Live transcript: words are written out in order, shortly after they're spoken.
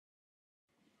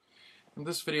In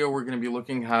this video, we're going to be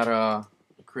looking how to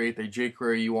create a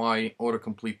jQuery UI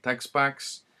autocomplete text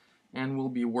box, and we'll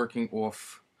be working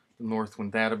off the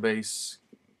Northwind database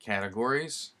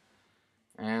categories,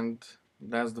 and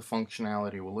that's the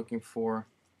functionality we're looking for.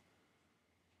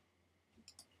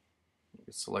 You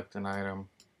can select an item,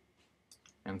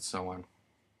 and so on.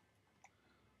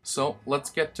 So let's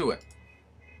get to it.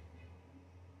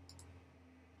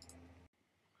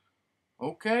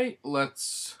 Okay,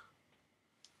 let's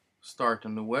start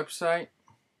on the website.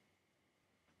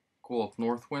 Call up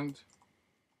Northwind.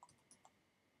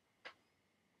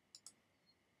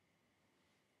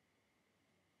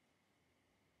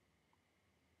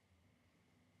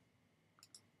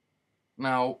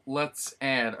 Now let's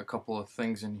add a couple of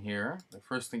things in here. The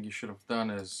first thing you should have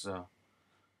done is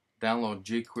download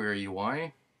jQuery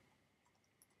UI.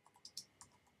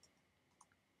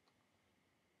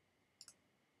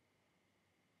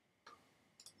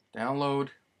 Download.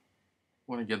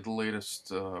 Want to get the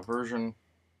latest version.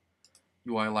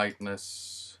 UI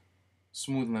lightness,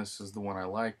 smoothness is the one I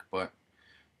like, but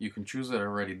you can choose it. I've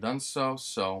already done so.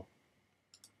 So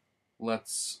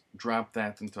let's drop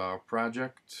that into our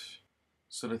project.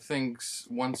 So the things,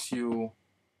 once you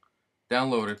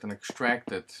download it and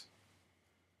extract it,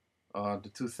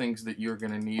 the two things that you're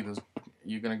going to need is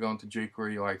you're going to go into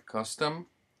jQuery UI Custom,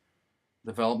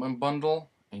 Development Bundle,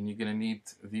 and you're going to need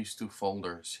these two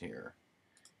folders here.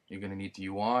 You're going to need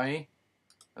UI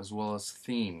as well as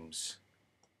themes.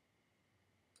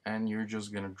 And you're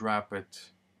just going to drop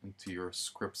it into your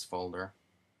scripts folder.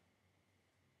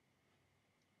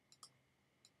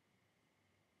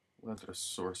 Let the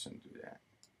source and do that.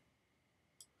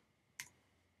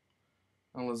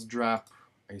 Now let's drop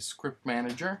a script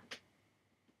manager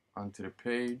onto the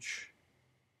page.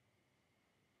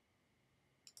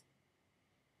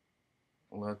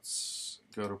 Let's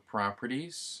go to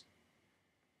properties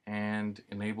and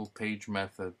enable page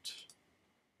methods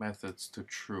to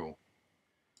true.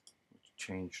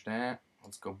 Change that.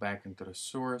 Let's go back into the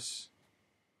source.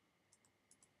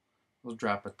 We'll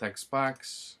drop a text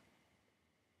box.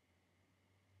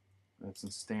 That's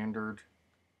in standard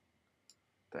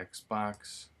text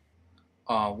box.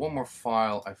 One more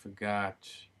file I forgot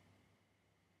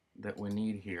that we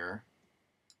need here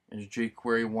is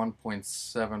jQuery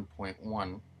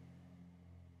 1.7.1,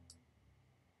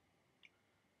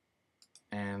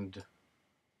 and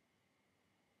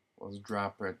let's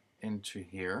drop it into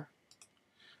here.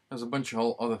 There's a bunch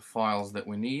of other files that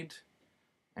we need,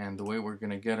 and the way we're going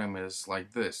to get them is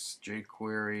like this: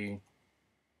 jQuery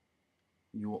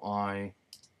UI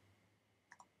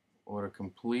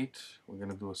Autocomplete. We're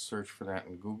going to do a search for that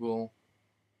in Google.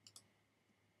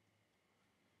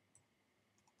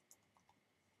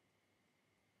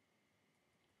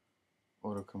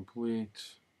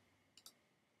 Autocomplete.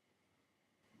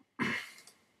 I'm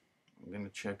going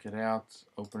to check it out,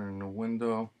 open it in a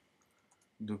window,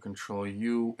 do Control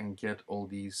U and get all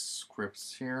these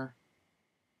scripts here.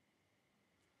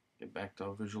 Get back to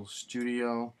our Visual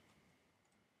Studio,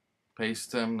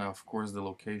 paste them. Now of course the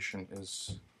location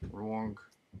is wrong,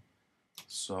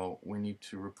 so we need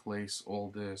to replace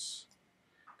all this.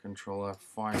 Control F,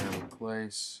 find and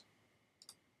replace.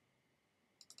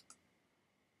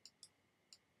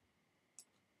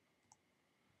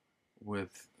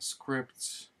 With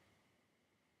scripts,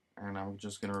 and I'm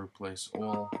just going to replace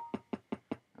all,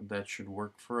 and that should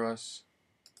work for us.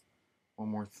 One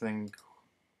more thing,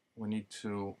 we need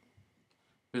to,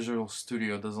 Visual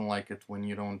Studio doesn't like it when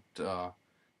you don't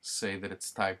say that it's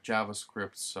typed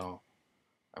JavaScript, so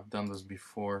I've done this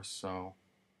before, so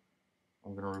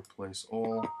I'm going to replace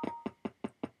all.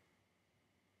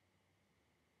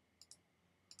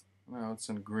 Now it's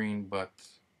in green, but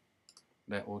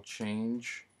that will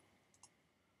change.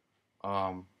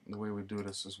 The way we do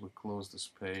this is we close this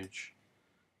page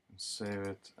and save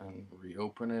it and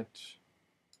reopen it.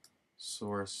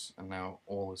 Source, and now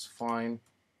all is fine.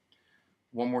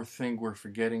 One more thing we're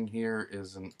forgetting here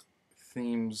is in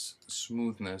themes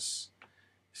smoothness,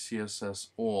 CSS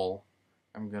all.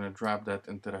 I'm going to drop that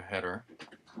into the header.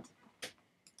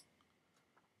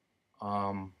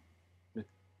 One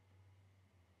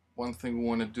thing we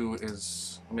want to do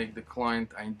is make the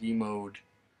client ID mode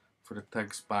for the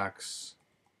text box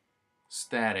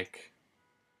static.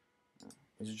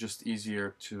 It's just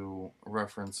easier to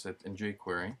reference it in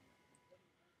jQuery.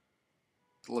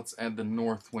 Let's add the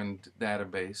Northwind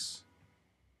database.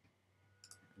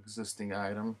 Existing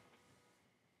item.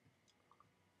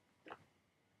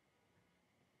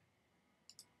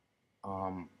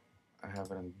 I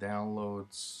have it in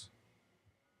downloads.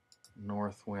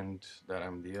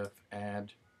 Northwind.mdf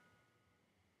add.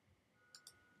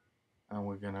 And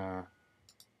we're gonna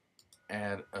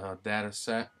add a data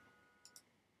set.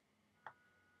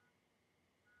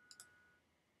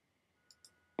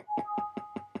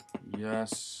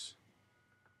 Yes.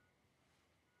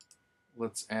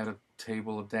 Let's add a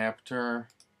table adapter.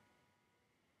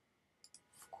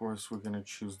 Of course, we're going to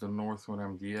choose the Northwood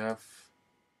MDF.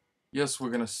 Yes, we're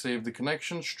going to save the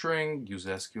connection string, use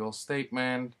SQL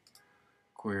statement,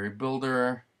 query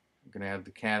builder. I'm going to add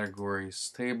the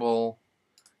categories table,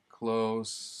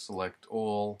 close, select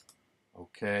all,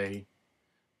 OK,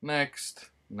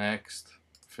 next, next,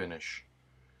 finish.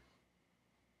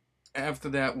 After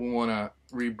that, we want to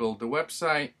rebuild the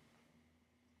website,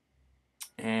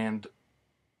 and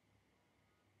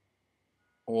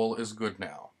all is good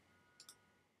now.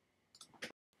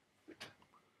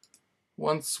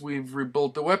 Once we've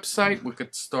rebuilt the website, we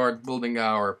could start building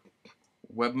our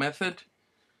web method.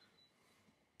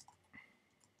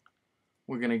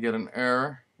 We're going to get an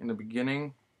error in the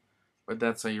beginning, but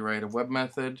that's how you write a web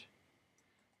method.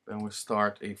 Then we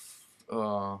start a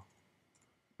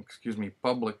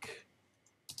public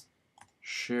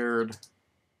shared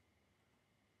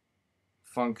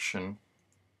function.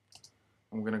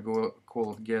 I'm going to go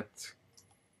call it get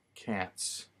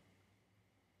cats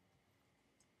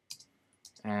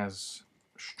as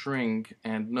string,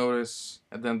 and notice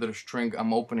at the end of the string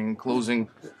I'm opening and closing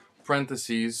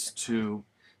parentheses to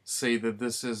say that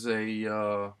this is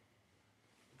a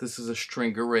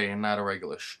string array and not a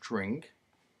regular string.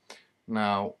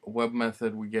 Now, web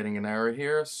method, we're getting an error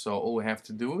here, so all we have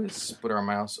to do is put our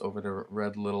mouse over the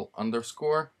red little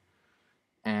underscore,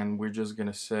 and we're just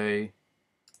gonna say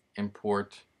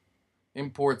import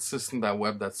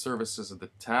system.web.services at the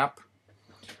top.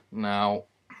 Now,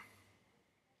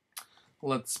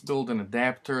 let's build an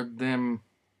adapter, dim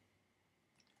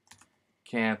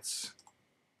cats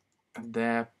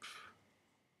adapter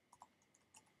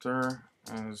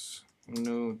as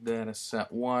new data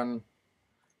set 1,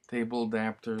 table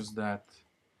adapters that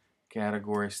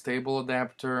categories table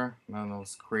adapter. Now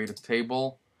let's create a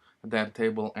table, a data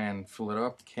table, and fill it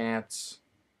up. Cats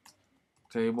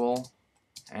table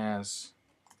as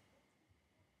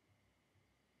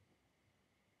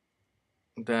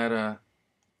data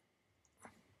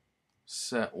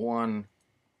set 1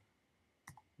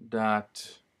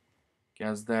 dot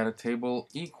as data table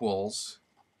equals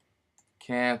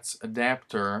cats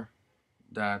adapter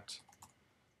dot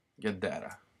get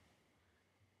data.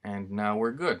 And now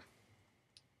we're good.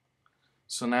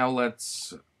 So now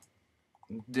let's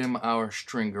dim our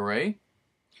string array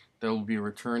that will be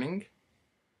returning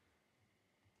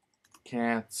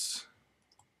cats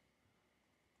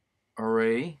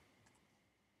array,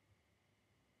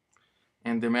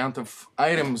 and the amount of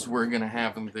items we're going to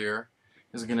have in there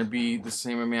is going to be the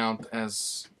same amount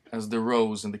as the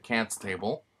rows in the cats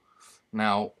table.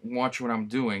 Now watch what I'm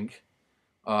doing.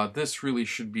 This really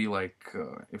should be like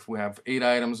if we have 8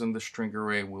 items in the string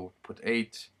array, we'll put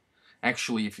 8.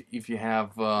 Actually, if you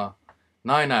have 9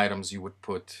 items, you would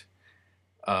put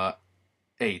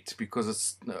 8, because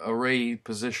it's array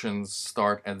positions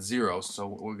start at 0. So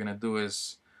what we're gonna do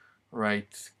is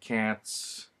write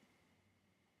cats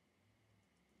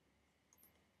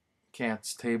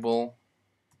table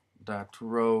dot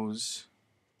rows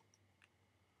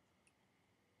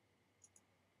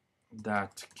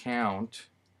dot count,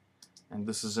 and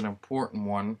this is an important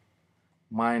one,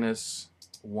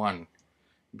 -1,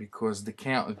 because the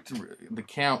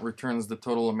count returns the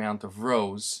total amount of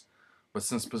rows, but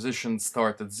since positions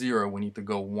start at 0, we need to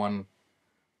go 1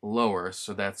 lower,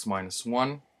 so that's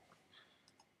 -1.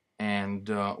 And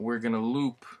we're gonna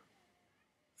loop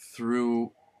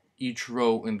through each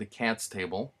row in the cats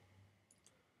table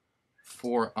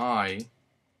for I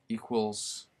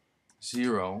equals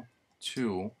 0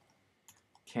 to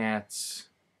cats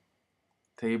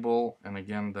table, and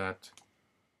again that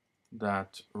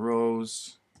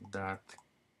rows dot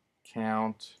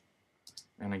count,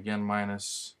 and again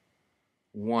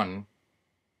 -1,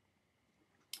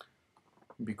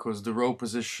 because the row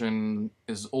position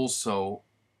is also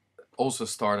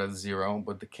start at 0,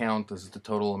 but the count is the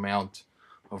total amount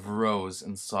of rows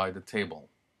inside the table.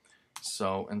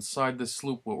 So inside this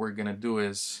loop, what we're gonna do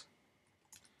is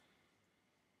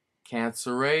cats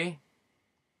array,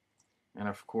 and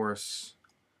of course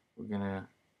we're gonna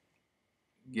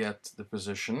get the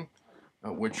position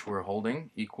at which we're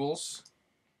holding equals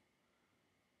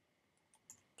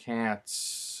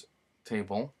cats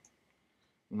table.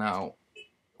 Now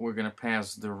we're gonna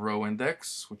pass the row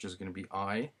index, which is gonna be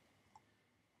I,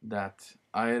 that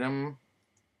item,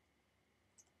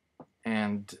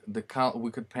 and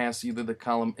we could pass either the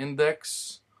column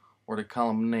index or the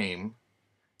column name,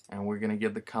 and we're gonna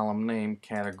get the column name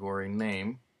category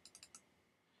name.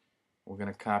 We're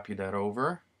going to copy that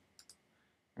over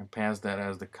and pass that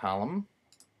as the column.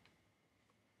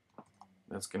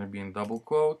 That's going to be in double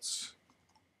quotes.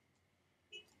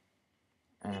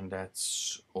 And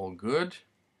that's all good.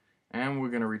 And we're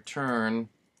going to return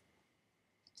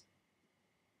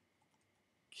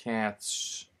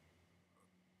cats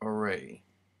array.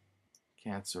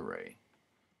 Cats array.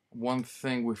 One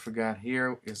thing we forgot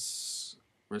here is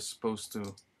we're supposed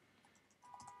to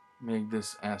make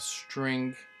this as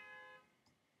string.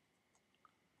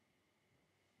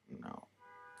 No,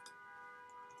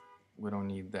 we don't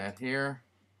need that here.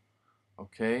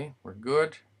 Okay, we're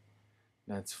good.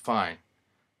 That's fine.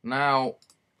 Now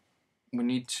we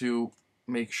need to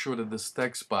make sure that this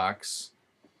text box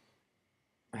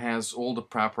has all the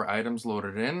proper items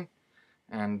loaded in.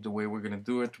 And the way we're going to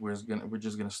do it, we're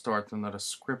just going to start another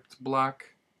script block.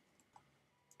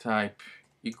 Type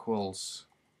equals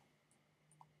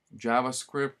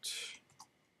JavaScript.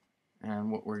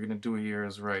 And what we're going to do here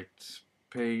is write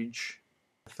page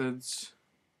methods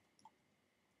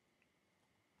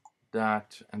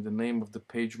dot, and the name of the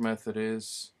page method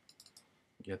is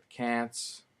get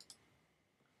cats.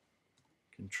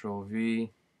 Control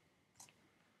V.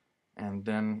 And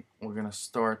then we're going to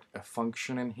start a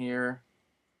function in here.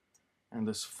 And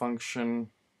this function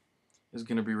is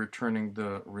going to be returning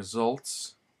the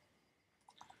results.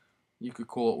 You could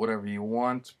call it whatever you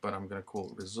want, but I'm going to call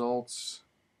it results.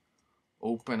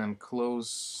 Open and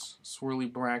close swirly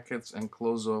brackets and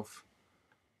close off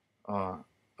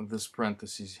this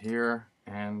parentheses here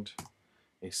and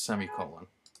a semicolon.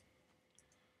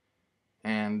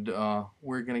 And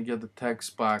we're going to get the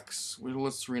text box.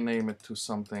 Let's rename it to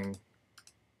something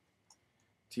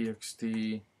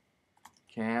txt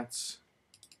cats.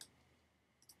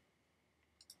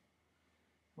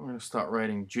 We're going to start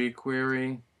writing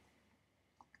jQuery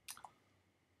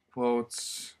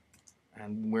quotes,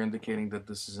 and we're indicating that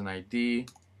this is an ID.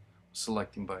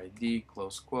 Selecting by ID,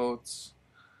 close quotes,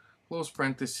 close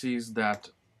parentheses,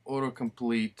 dot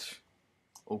autocomplete,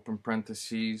 open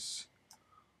parentheses,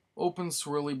 open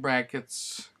swirly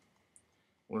brackets.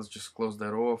 Let's just close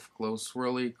that off. Close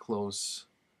swirly, close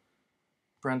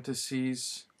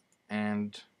parentheses,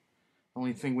 and the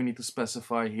only thing we need to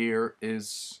specify here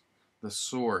is the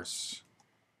source.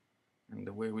 And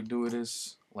the way we do it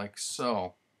is like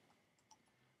so.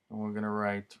 And we're going to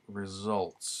write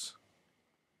results.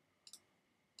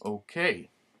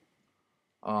 Okay.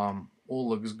 All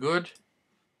looks good.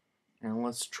 And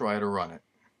let's try to run it.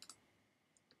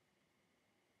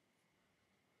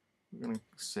 We're going to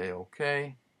say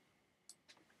OK.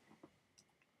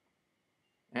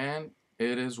 And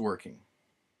it is working.